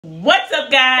What's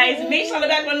up, guys? Me, Shelanda,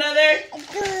 back with another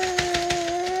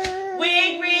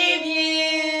wig review.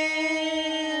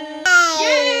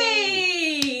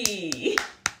 Yay!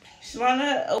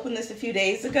 Shelanda opened this a few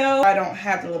days ago. I don't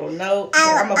have the little note.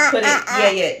 I'm gonna put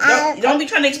it. Don't be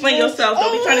trying to explain yourself.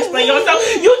 Don't be trying to explain yourself.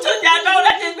 You took that note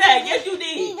at this bag. Yes, you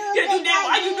did. Yes, you did.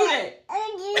 Why you do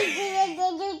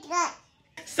that?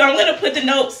 So I'm gonna put the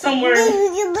note somewhere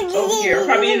over here,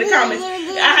 probably in the comments.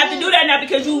 I have to do that now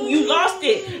because you lost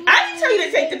it. I didn't tell you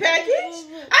to take the package.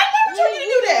 I never told you to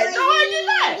do that. No, I did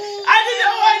not.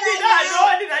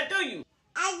 I did not do you.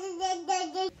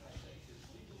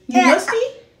 You musty?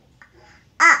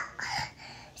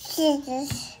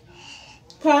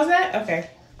 Pause that? Okay.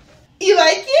 You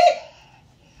like it?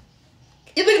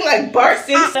 You looking like Bart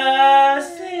Simpson.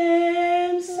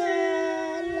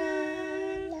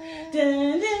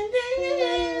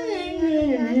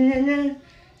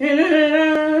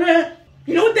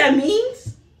 You know what that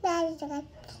means?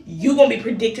 You're going to be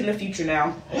predicting the future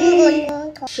now.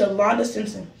 Shelanda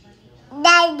Simpson.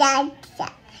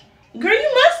 Girl,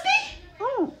 you musty?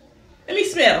 Let me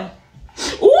smell.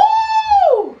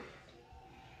 Ooh!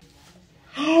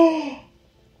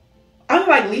 I look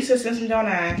like Lisa Simpson, don't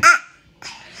I?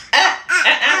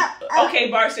 Okay,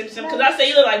 Bart Simpson, because I say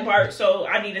you look like Bart, so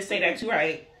I need to say that too,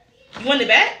 right? You want it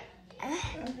back?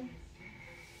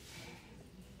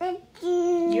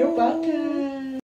 You're welcome.